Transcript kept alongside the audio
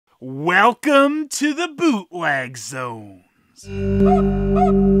Welcome to the Bootleg Zones.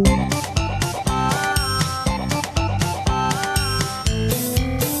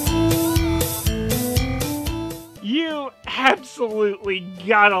 You absolutely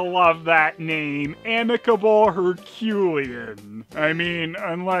gotta love that name, Amicable Herculean. I mean,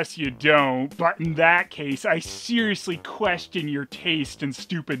 unless you don't, but in that case, I seriously question your taste in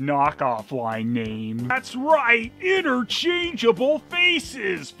stupid knockoff line name. That's right, interchangeable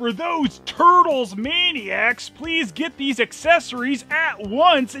faces! For those Turtles maniacs, please get these accessories at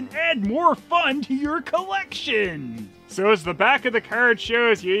once and add more fun to your collection! So as the back of the card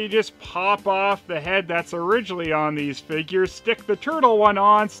shows you, you just pop off the head that's originally on these figures, stick the turtle one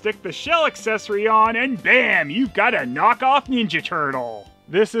on, stick the shell accessory on, and bam! You've got a knockoff Ninja Turtle!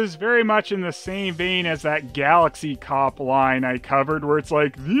 This is very much in the same vein as that Galaxy Cop line I covered, where it's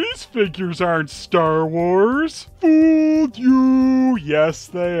like, these figures aren't Star Wars! Fooled you! Yes,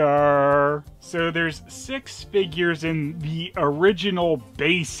 they are. So there's 6 figures in the original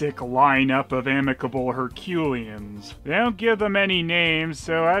basic lineup of Amicable Herculeans. They don't give them any names,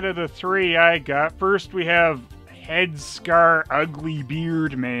 so out of the 3 I got, first we have Head Scar Ugly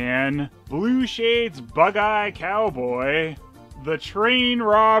Beard Man, Blue Shades Bug-Eye Cowboy, the Train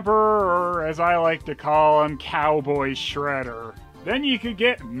Robber, or as I like to call him, Cowboy Shredder. Then you could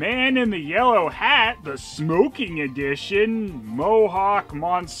get Man in the Yellow Hat, the Smoking Edition, Mohawk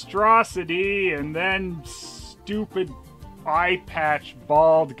Monstrosity, and then Stupid Eye Patch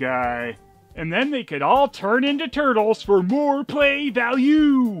Bald Guy. And then they could all turn into turtles for more play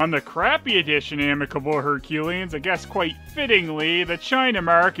value! On the crappy edition Amicable Herculeans, I guess quite fittingly, the China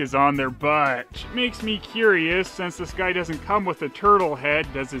mark is on their butt. Makes me curious, since this guy doesn't come with a turtle head,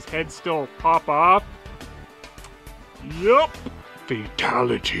 does his head still pop off? Yup!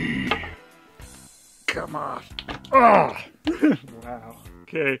 Fatality. Come on. Oh! Wow.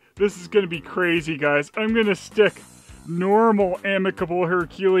 Okay, this is gonna be crazy, guys. I'm gonna stick normal Amicable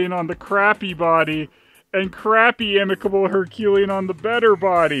Herculean on the crappy body, and crappy Amicable Herculean on the better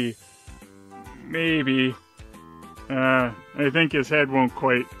body. Maybe. I think his head won't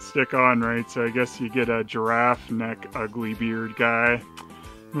quite stick on right, so I guess you get a giraffe neck ugly beard guy.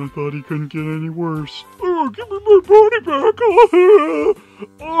 I thought he couldn't get any worse. Oh, give me my body back!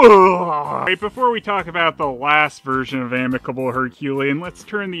 Oh. Right, before we talk about the last version of Amicable Herculean, let's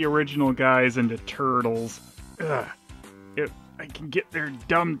turn the original guys into turtles. Ugh. If I can get their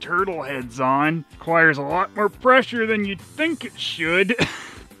dumb turtle heads on, requires a lot more pressure than you'd think it should.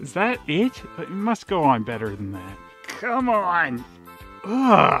 Is that it? It must go on better than that. Come on!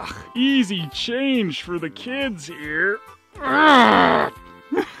 Ugh! Easy change for the kids here. Ugh.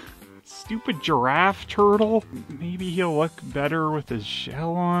 Stupid giraffe turtle? Maybe he'll look better with his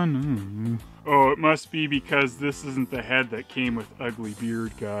shell on? Oh, it must be because this isn't the head that came with Ugly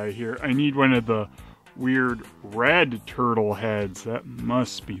Beard Guy here. I need one of the weird red turtle heads. That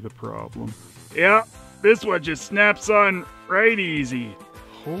must be the problem. Yeah, this one just snaps on right easy.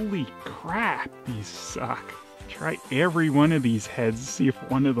 Holy crap, these suck. Try every one of these heads, see if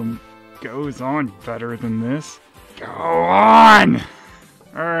one of them goes on better than this. Go on!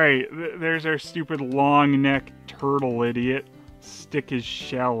 Alright, there's our stupid long neck turtle idiot. Stick his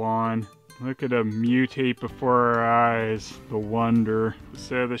shell on. Look at him mutate before our eyes. The wonder.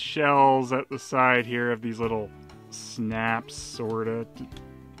 So the shells at the side here have these little snaps, sorta.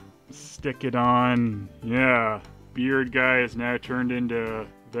 Stick it on. Yeah. Beard guy is now turned into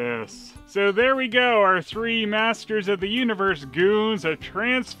this. So there we go. Our 3 Masters of the Universe goons have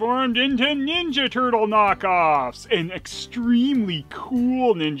transformed into Ninja Turtle knockoffs. And extremely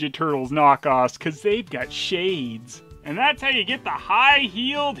cool Ninja Turtles knockoffs, because they've got shades. And that's how you get the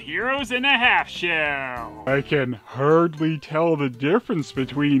high-heeled heroes in a half-shell. I can hardly tell the difference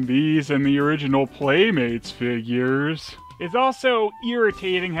between these and the original Playmates figures. It's also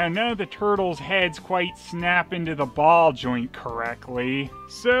irritating how none of the turtles' heads quite snap into the ball joint correctly.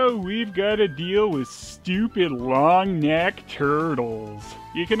 So we've got to deal with stupid long-neck turtles.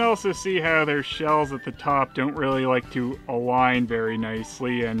 You can also see how their shells at the top don't really like to align very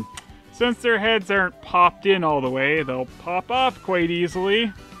nicely, and since their heads aren't popped in all the way, they'll pop off quite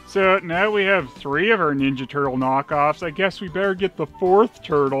easily. So now we have 3 of our Ninja Turtle knockoffs. I guess we better get the 4th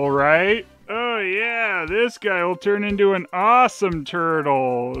turtle, right? Oh yeah, this guy will turn into an awesome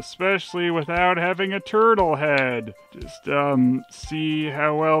turtle, especially without having a turtle head. Just, see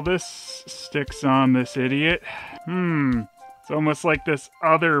how well this sticks on this idiot. It's almost like this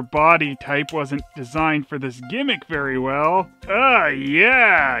other body type wasn't designed for this gimmick very well.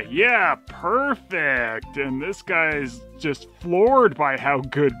 Yeah, perfect. And this guy's just floored by how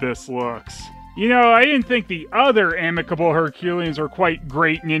good this looks. You know, I didn't think the other Amicable Herculeans were quite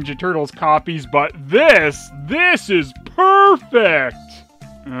great Ninja Turtles copies, but this is perfect!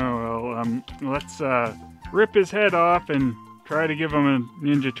 Oh, well, let's, rip his head off and try to give him a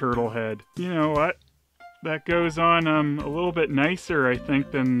Ninja Turtle head. You know what? That goes on, a little bit nicer, I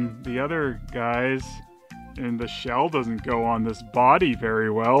think, than the other guys. And the shell doesn't go on this body very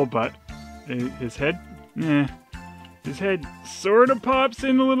well, but his head, his head sort of pops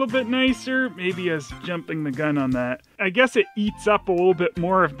in a little bit nicer. Maybe I was jumping the gun on that. I guess it eats up a little bit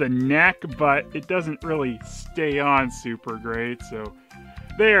more of the neck, but it doesn't really stay on super great, so...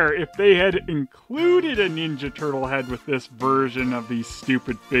 There, if they had included a Ninja Turtle head with this version of these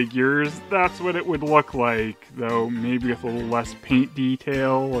stupid figures, that's what it would look like. Though, maybe with a little less paint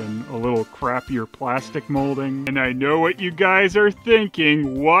detail and a little crappier plastic molding. And I know what you guys are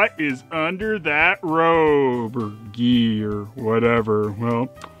thinking. What is under that robe? Or gi, or whatever. Well,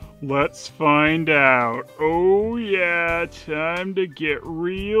 let's find out. Oh yeah, time to get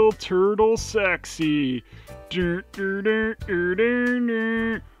real turtle sexy. Whoa,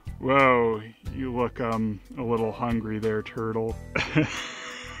 you look, a little hungry there, Turtle.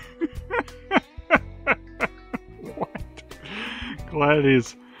 What? Glad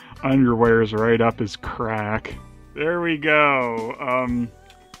his underwear's right up his crack. There we go,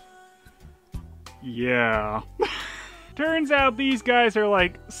 yeah. Turns out these guys are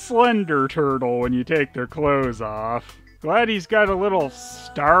like Slender Turtle when you take their clothes off. Glad he's got a little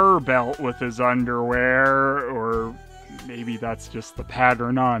star belt with his underwear, or maybe that's just the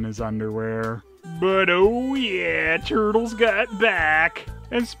pattern on his underwear. But oh yeah, Turtle's got back.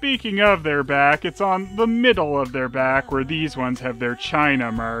 And speaking of their back, it's on the middle of their back where these ones have their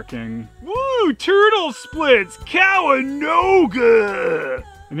China marking. Woo! Turtle splits! Cowanoga!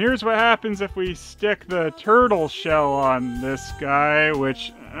 And here's what happens if we stick the turtle shell on this guy,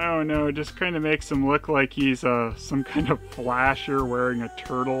 which, I don't know, just kind of makes him look like he's some kind of flasher wearing a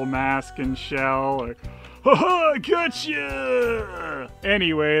turtle mask and shell. Like, haha, gotcha!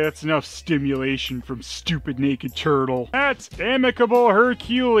 Anyway, that's enough stimulation from stupid naked turtle. That's Amicable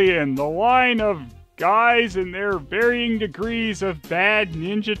Herculean, the line of guys in their varying degrees of bad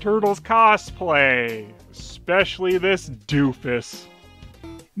Ninja Turtles cosplay. Especially this doofus.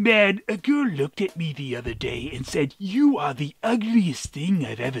 Man, a girl looked at me the other day and said, "You are the ugliest thing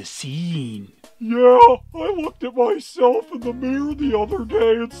I've ever seen." Yeah, I looked at myself in the mirror the other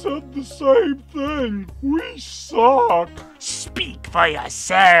day and said the same thing. We suck. Speak for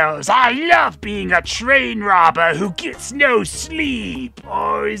yourselves. I love being a train robber who gets no sleep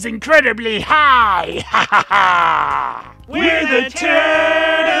or is incredibly high. Ha ha ha! We're the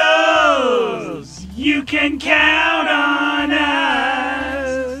Turtles! You can count on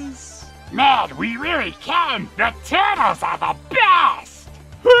us! Man, we really can! The Turtles are the best!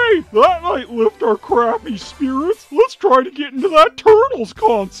 Hey, that might lift our crappy spirits. Let's try to get into that Turtles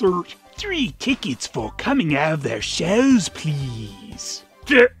concert. 3 tickets for coming out of their shells, please.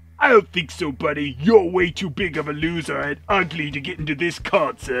 I don't think so, buddy. You're way too big of a loser and ugly to get into this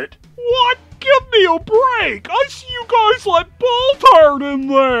concert. What? Give me a break! I see you guys let Baltard in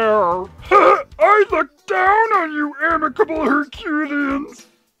there! I look down on you, Amicable Herculeans!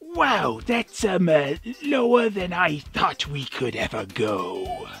 Wow, that's, lower than I thought we could ever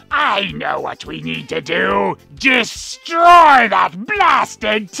go. I know what we need to do! Destroy that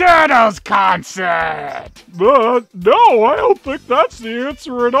blasted Turtles concert! No, I don't think that's the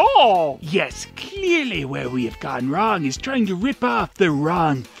answer at all! Yes, clearly where we have gone wrong is trying to rip off the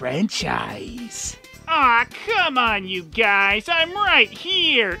wrong franchise. Aw, come on, you guys. I'm right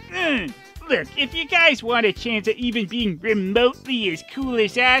here. Look, if you guys want a chance at even being remotely as cool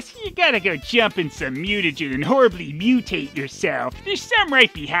as us, you gotta go jump in some mutagen and horribly mutate yourself. There's some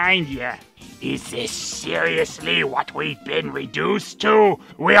right behind you. Is this seriously what we've been reduced to?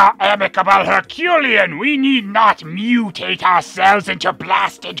 We are Amicable Herculean! We need not mutate ourselves into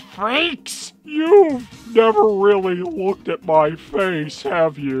blasted freaks! You've never really looked at my face,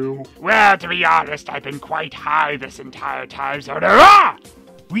 have you? Well, to be honest, I've been quite high this entire time, so ah!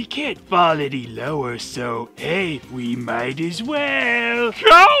 We can't fall any lower, so hey, we might as well.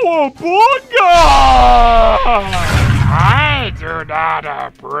 Cowabunga! I do not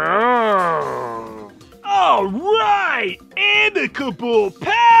approve. All right, amicable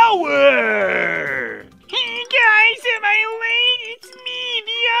power. Hey guys, am I late? It's me,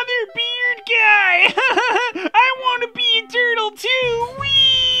 the other beard guy. I want to be a turtle too.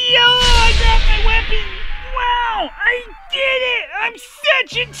 Whee! Oh, I got my weapon. Wow, I did it! I'm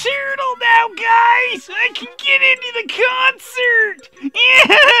such a turtle now, guys! I can get into the concert!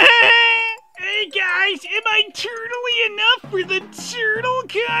 Hey guys, am I turtly enough for the turtle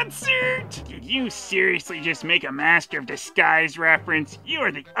concert? Did you seriously just make a Master of Disguise reference? You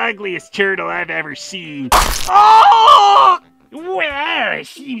are the ugliest turtle I've ever seen. Oh! Well, it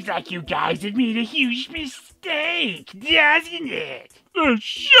seems like you guys have made a huge mistake, doesn't it?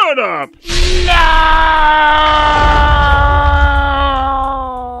 Shut up! No!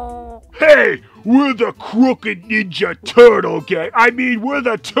 Hey, we're the Crooked Ninja Turtle Gang. We're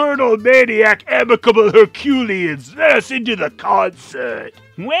the Turtle Maniac Amicable Herculeans. Let us into the concert.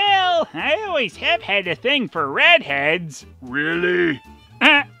 Well, I always have had a thing for redheads. Really?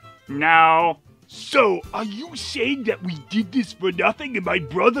 No. So, are you saying that we did this for nothing and my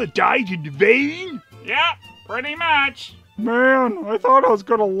brother died in vain? Yep, pretty much. Man, I thought I was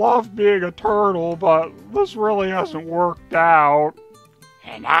gonna love being a turtle, but this really hasn't worked out.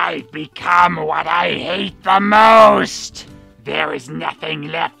 And I've become what I hate the most. There is nothing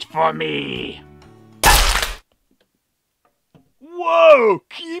left for me. Whoa!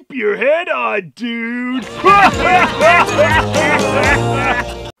 Keep your head on, dude!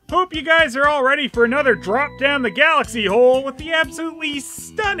 Hope you guys are all ready for another drop down the galaxy hole with the absolutely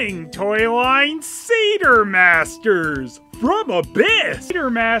stunning toy line Satyr Masters from Abyss. Satyr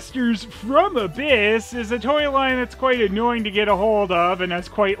Masters from Abyss is a toy line that's quite annoying to get a hold of, and I was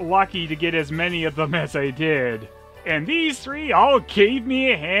quite lucky to get as many of them as I did. And these three all gave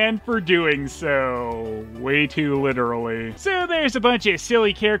me a hand for doing so. Way too literally. So there's a bunch of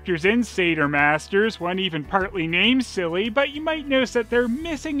silly characters in Satyr Masters, one even partly named Silly, but you might notice that they're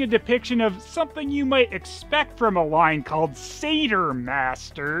missing a depiction of something you might expect from a line called Satyr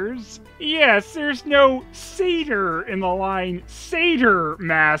Masters. Yes, there's no satyr in the line Satyr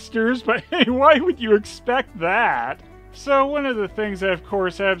Masters, but hey, why would you expect that? So one of the things I, of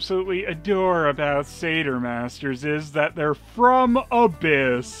course, absolutely adore about Satyr Masters is that they're from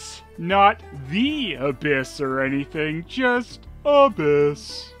Abyss. Not the Abyss or anything, just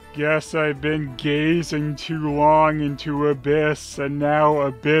Abyss. Guess I've been gazing too long into Abyss, and now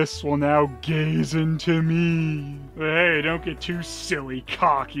Abyss will now gaze into me. But hey, don't get too silly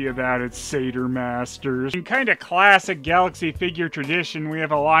cocky about it, Satyr Masters. In kind of classic Galaxy figure tradition, we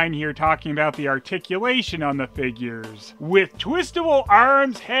have a line here talking about the articulation on the figures. With twistable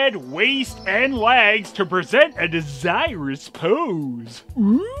arms, head, waist, and legs to present a desirous pose.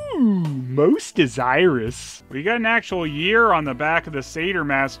 Ooh, most desirous. We got an actual year on the back of the Satyr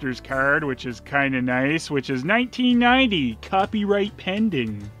Masters card, which is kind of nice, which is 1990, copyright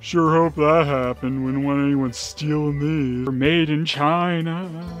pending. Sure hope that happened. Wouldn't want anyone stealing these. They're made in China.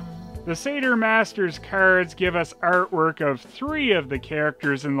 The Satyr Masters cards give us artwork of 3 of the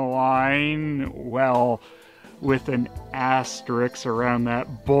characters in the line, well, with an asterisk around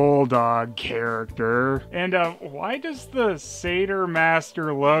that bulldog character. And why does the Satyr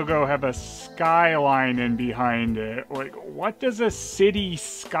Master logo have a skyline in behind it? Like, what does a city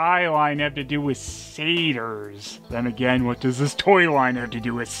skyline have to do with satyrs? Then again, what does this toy line have to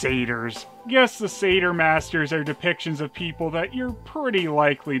do with satyrs? Guess the Satyr Masters are depictions of people that you're pretty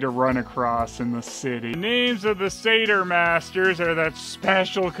likely to run across in the city. The names of the Satyr Masters are that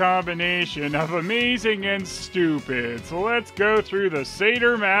special combination of amazing and stupid. So let's go through the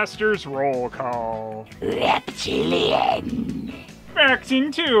Satyr Masters roll call. Reptilian.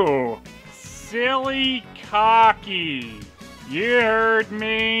 Faction 2. Silly Cocky. You heard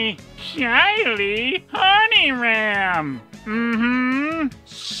me. Kylie Honey Ram.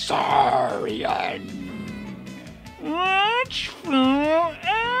 Saurian. Watchful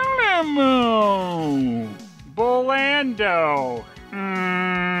Alamo. Bolando.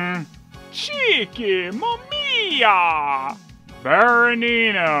 Cheeky Mamiya.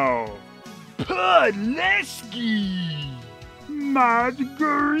 Baronino. Podleski.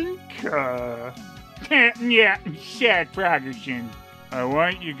 Margarinka. Yeah, sad progression. I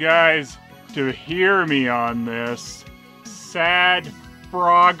want you guys to hear me on this. Sad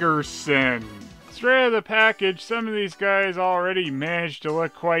Froggerson. Straight out of the package, some of these guys already managed to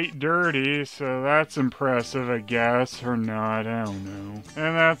look quite dirty, so that's impressive, I guess, or not, I don't know.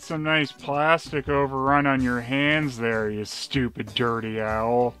 And that's some nice plastic overrun on your hands there, you stupid dirty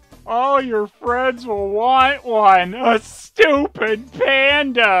owl. All your friends will want one, a stupid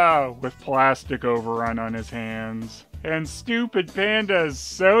panda, with plastic overrun on his hands. And stupid panda is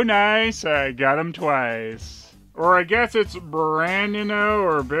so nice, I got him twice. Or I guess it's Brandino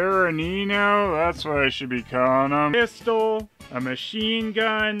or Baronino. That's what I should be calling him. Pistol, a machine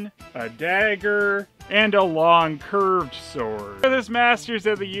gun, a dagger, and a long curved sword. This Masters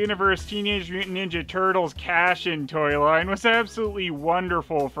of the Universe Teenage Mutant Ninja Turtles cash-in toy line was absolutely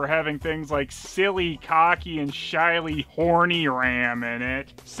wonderful for having things like Silly, Cocky, and Shyly Horny Ram in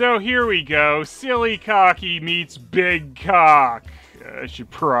it. So here we go, Silly Cocky meets Big Cock. I should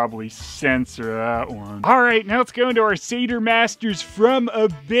probably censor that one. Alright, now let's go into our Satyr Masters from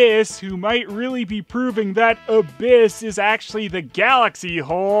Abyss, who might really be proving that Abyss is actually the galaxy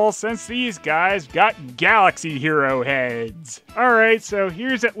hole, since these guys got galaxy hero heads. Alright, so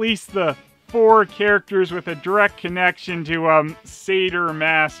here's at least the 4 characters with a direct connection to Satyr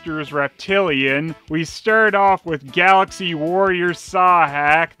Masters Reptilian. We start off with Galaxy Warriors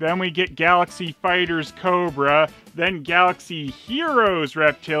Sawhack, then we get Galaxy Fighters Cobra, then Galaxy Heroes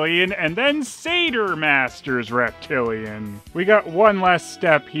Reptilian, and then Satyr Masters Reptilian. We got one less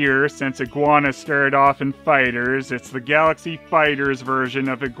step here, since Iguana started off in Fighters. It's the Galaxy Fighters version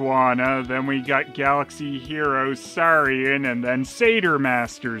of Iguana, then we got Galaxy Heroes Saurian, and then Satyr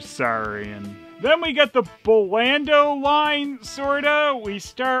Masters Saurian. Then we got the Bolando line, sorta. We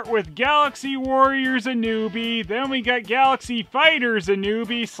start with Galaxy Warriors Anubi, then we got Galaxy Fighters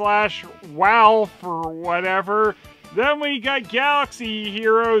Anubi / Walf or whatever. Then we got Galaxy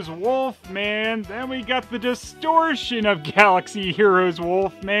Heroes Wolfman, then we got the distortion of Galaxy Heroes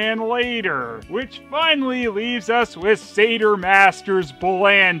Wolfman later, which finally leaves us with Satyr Masters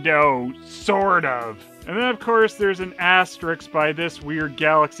Bolando, sort of. And then, of course, there's an asterisk by this weird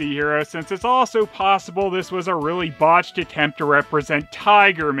Galaxy hero, since it's also possible this was a really botched attempt to represent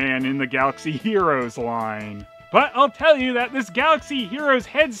Tiger Man in the Galaxy Heroes line. But I'll tell you that this Galaxy Heroes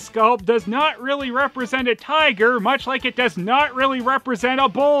head sculpt does not really represent a tiger, much like it does not really represent a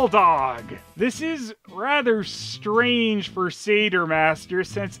bulldog. This is rather strange for Satyr Masters,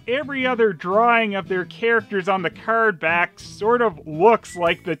 since every other drawing of their characters on the card back sort of looks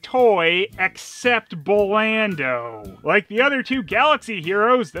like the toy, except Bolando. Like the other 2 Galaxy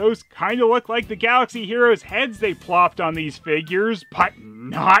Heroes, those kinda look like the Galaxy Heroes heads they plopped on these figures, but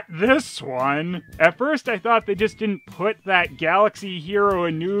not this one. At first I thought they just didn't put that Galaxy Hero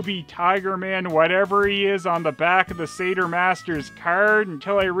Anubi Tiger Man whatever he is on the back of the Satyr Masters card,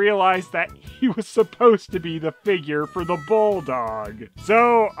 until I realized that he was supposed to be the figure for the Bulldog.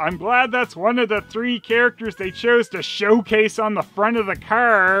 So I'm glad that's one of the 3 characters they chose to showcase on the front of the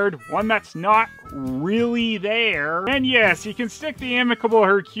card, one that's not really there. And yes, you can stick the Amicable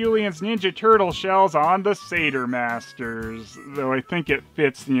Herculean's Ninja Turtle shells on the Satyr Masters, though I think it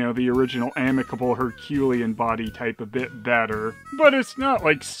fits, you know, the original Amicable Herculean body type a bit better. But it's not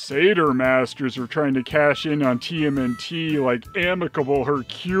like Satyr Masters are trying to cash in on TMNT like Amicable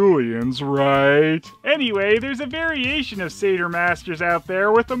Herculeans, right? Anyway, there's a variation of Satyr Masters out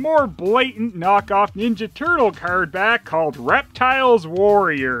there with a more blatant knockoff Ninja Turtle card back called Reptiles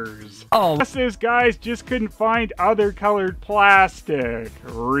Warriors. Oh, those guys just couldn't find other colored plastic,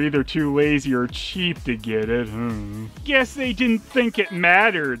 or either too lazy or cheap to get it. Guess they didn't think it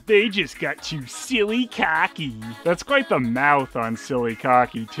mattered. They just got too silly cocky. That's quite the mouth on Silly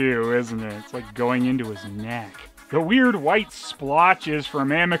Cocky too, isn't it? It's like going into his neck. The weird white splotches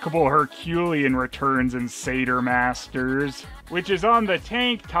from Amicable Herculean returns in Satyr Masters, which is on the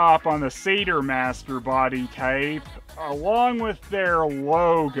tank top on the Satyr Master body type, along with their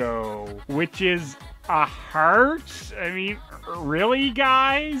logo, which is a heart? I mean, really,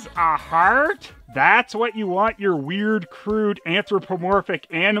 guys? A heart? That's what you want your weird, crude, anthropomorphic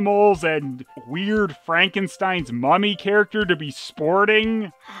animals and weird Frankenstein's mummy character to be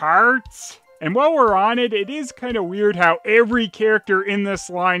sporting? Hearts? And while we're on it, it is kind of weird how every character in this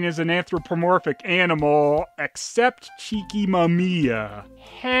line is an anthropomorphic animal, except Cheeky Mamiya.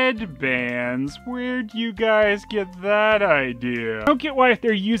 Headbands? Where'd you guys get that idea? I don't get why if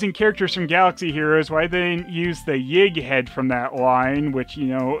they're using characters from Galaxy Heroes, why they didn't use the Yig head from that line, which, you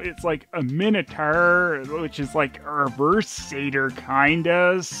know, it's like a Minotaur, which is like a reverse satyr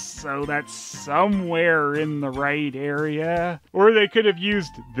kinda, so that's somewhere in the right area. Or they could have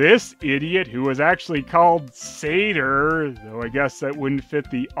used this idiot who was actually called Satyr, though I guess that wouldn't fit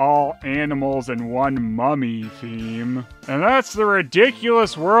the all animals and one mummy theme. And that's the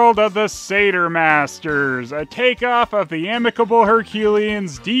ridiculous world of the Satyr Masters, a takeoff of the Amicable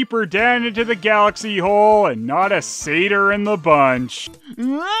Herculeans deeper down into the galaxy hole and not a satyr in the bunch.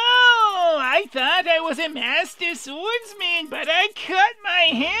 Oh, I thought I was a master swordsman, but I cut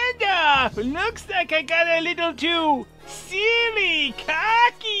my hand off. Looks like I got a little too silly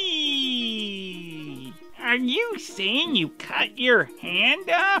cocky. Are you saying you cut your hand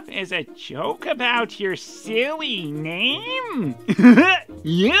off as a joke about your silly name?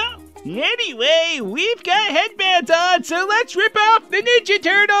 Yeah, Anyway, we've got headbands on, so let's rip off the Ninja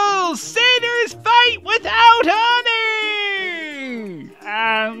Turtles! Satyrs fight without honor!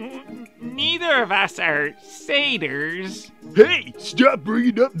 Neither of us are satyrs. Hey, stop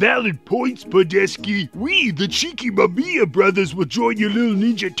bringing up valid points, Podeski. We, the Cheeky Mamiya brothers, will join your little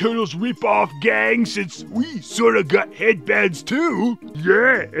Ninja Turtles rip-off gang since we sorta got headbands too.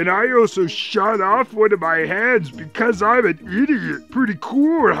 Yeah, and I also shot off one of my hands because I'm an idiot. Pretty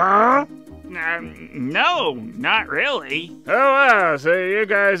cool, huh? No, not really. Oh wow, so you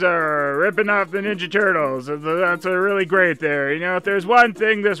guys are ripping off the Ninja Turtles. That's a really great there. You know, if there's one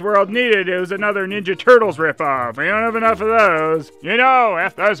thing this world needed, it was another Ninja Turtles ripoff. We don't have enough of those. You know,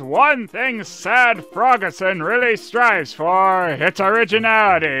 if there's one thing Sad Froggerson really strives for, it's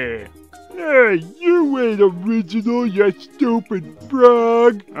originality. Hey, you ain't original, you stupid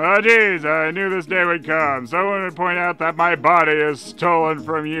frog. Oh geez, I knew this day would come. Someone would point out that my body is stolen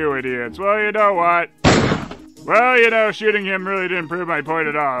from you idiots. Well, you know what? Well, you know, shooting him really didn't prove my point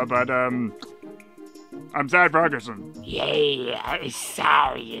at all, but, I'm Sad Froggerson. Yeah,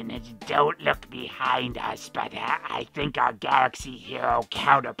 sorry, and don't look behind us, but I think our Galaxy Hero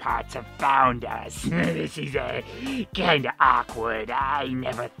counterparts have found us. This is kinda awkward. I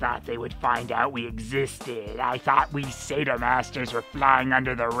never thought they would find out we existed. I thought we Satyr Masters were flying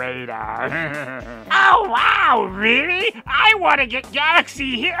under the radar. Oh, wow, really? I want to get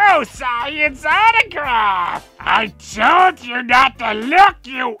Galaxy Hero Science autograph! I told you not to look,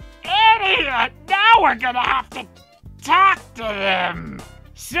 you idiot! Now we're gonna have to talk to them!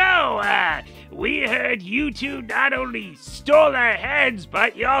 So, we heard you two not only stole our heads,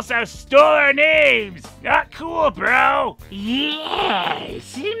 but you also stole our names! Not cool, bro!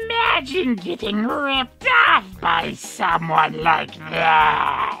 Yes, imagine getting ripped off by someone like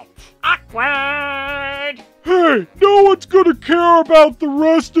that! Awkward! Hey, no one's gonna care about the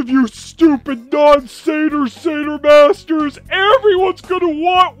rest of you stupid non-Satyr Masters! Everyone's gonna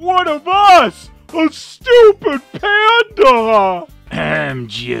want one of us! A stupid panda!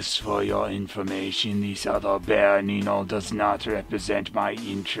 Just for your information, this other bear Nino does not represent my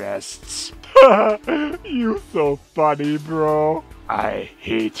interests. You so funny, bro. I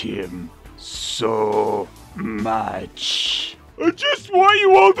hate him so much. I just want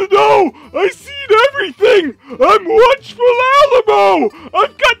you all to know, I've seen everything! I'm watchful Alamo!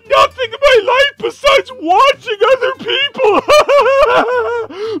 I've got nothing in my life besides watching other people!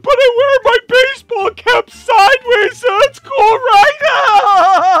 But I wear my baseball cap sideways, so it's cool, right?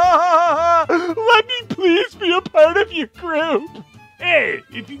 Let me please be a part of your group! Hey,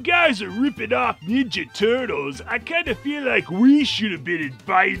 if you guys are ripping off Ninja Turtles, I kind of feel like we should have been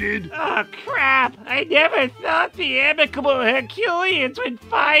invited. Oh, crap! I never thought the Amicable Herculeans would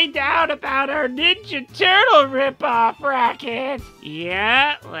find out about our Ninja Turtle ripoff racket!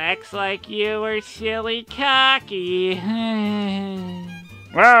 Yeah, looks like you were silly cocky.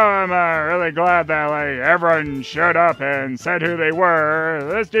 Well, I'm really glad that everyone showed up and said who they were.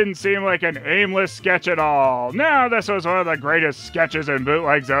 This didn't seem like an aimless sketch at all. No, this was one of the greatest sketches in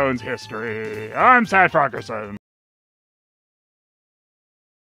Bootleg Zones history. I'm Sad Froggerson.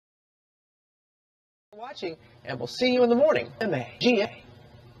 Watching, and we'll see you in the morning. M-A-G-A.